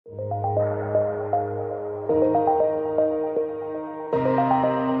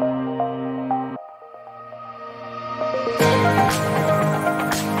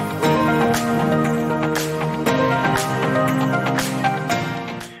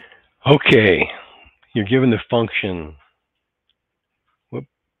Okay, you're given the function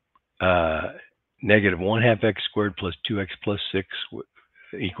negative 1/2 x squared plus 2x plus 6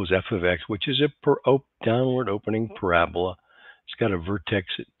 equals f of x, which is a downward opening parabola. It's got a vertex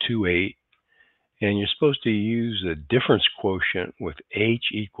at 2, 8. And you're supposed to use a difference quotient with h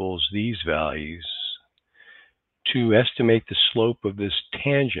equals these values to estimate the slope of this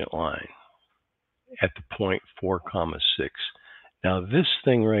tangent line at the point 4, 6. Now this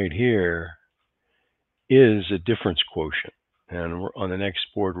thing right here is a difference quotient. And on the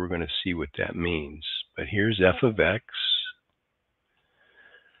next board, we're going to see what that means. But here's f of x.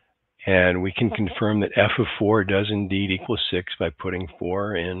 And we can confirm that f of 4 does indeed equal 6 by putting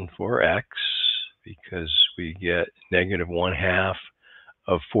 4 in for x, because we get negative 1/2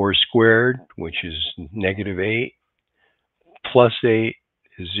 of 4 squared, which is negative 8, plus 8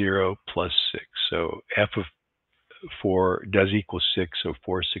 is 0, plus 6. So f of 4 does equal 6, so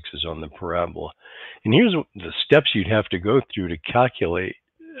 4 6s on the parabola. And here's the steps you'd have to go through to calculate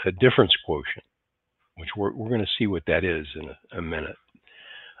a difference quotient, which we're going to see what that is in a minute.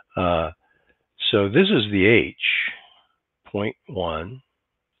 So this is the h, 0.1.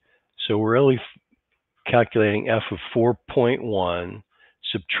 So we're really calculating f of 4.1,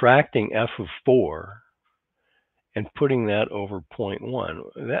 subtracting f of 4, and putting that over 0.1.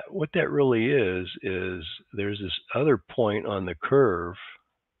 What that really is there's this other point on the curve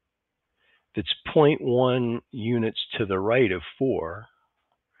that's 0.1 units to the right of 4,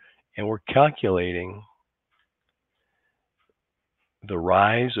 and we're calculating the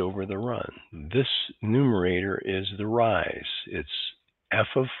rise over the run. This numerator is the rise. It's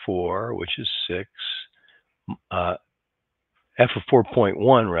f of 4, which is 6, f of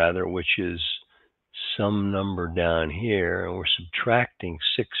 4.1 rather, which is some number down here, and we're subtracting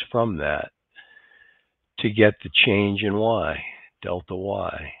 6 from that to get the change in y, delta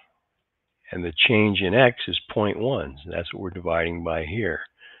y. And the change in x is 0.1. So that's what we're dividing by here.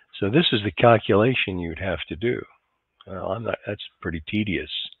 So this is the calculation you'd have to do. Well, that's pretty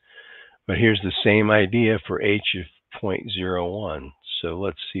tedious. But here's the same idea for h of 0.01. So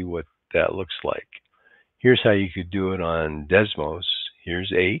let's see what that looks like. Here's how you could do it on Desmos.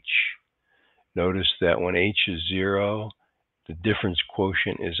 Here's h. Notice that when h is 0, the difference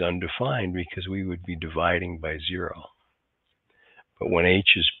quotient is undefined because we would be dividing by 0. But when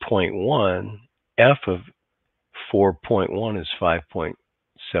h is 0.1, f of 4.1 is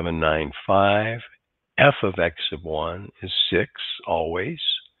 5.795. f of x of 1 is 6, always.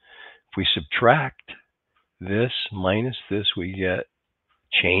 If we subtract this minus this, we get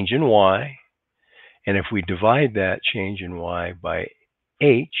change in y. And if we divide that change in y by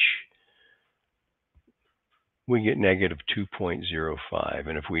h, we get negative 2.05.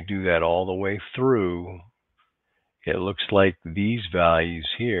 And if we do that all the way through, it looks like these values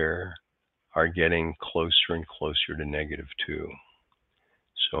here are getting closer and closer to negative 2.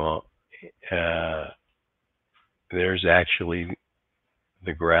 So there's actually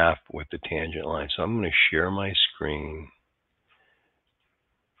the graph with the tangent line. So I'm going to share my screen,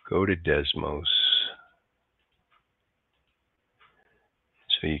 go to Desmos,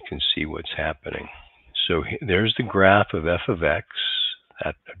 so you can see what's happening. So there's the graph of f of x,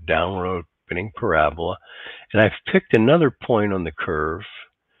 that downward opening parabola. And I've picked another point on the curve.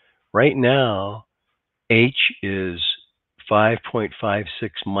 Right now, h is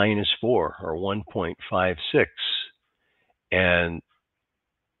 5.56 minus 4, or 1.56. And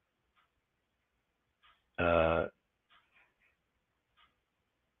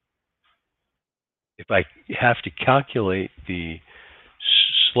if I have to calculate the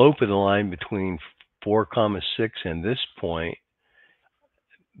slope of the line between 4, 6 and this point,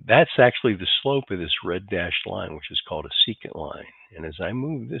 that's actually the slope of this red dashed line, which is called a secant line. And as I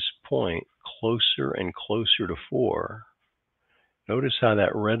move this point closer and closer to 4, notice how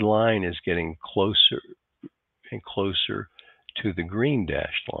that red line is getting closer and closer to the green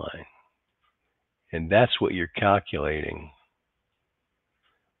dashed line. And that's what you're calculating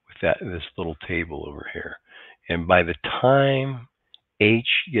with this little table over here. And by the time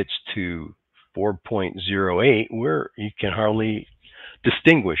h gets to 4.08, you can hardly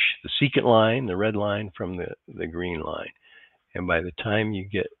distinguish the secant line, the red line, from the green line. And by the time you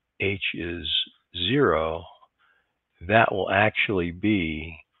get h is 0, that will actually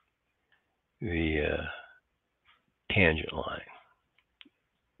be the tangent line,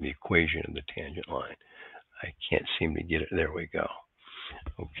 the equation of the tangent line. I can't seem to get it. There we go.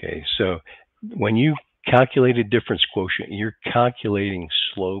 Okay, so when you calculate a difference quotient, you're calculating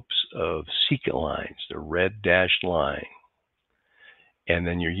slopes of secant lines, the red dashed line. And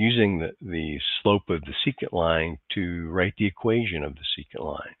then you're using the slope of the secant line to write the equation of the secant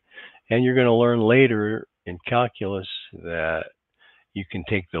line. And you're going to learn later in calculus that you can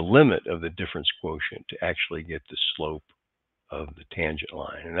take the limit of the difference quotient to actually get the slope of the tangent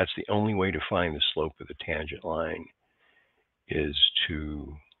line. And that's the only way to find the slope of the tangent line, is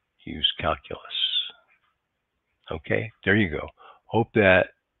to use calculus. Okay, there you go. Hope that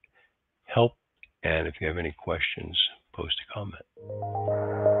helped. And if you have any questions, post a comment.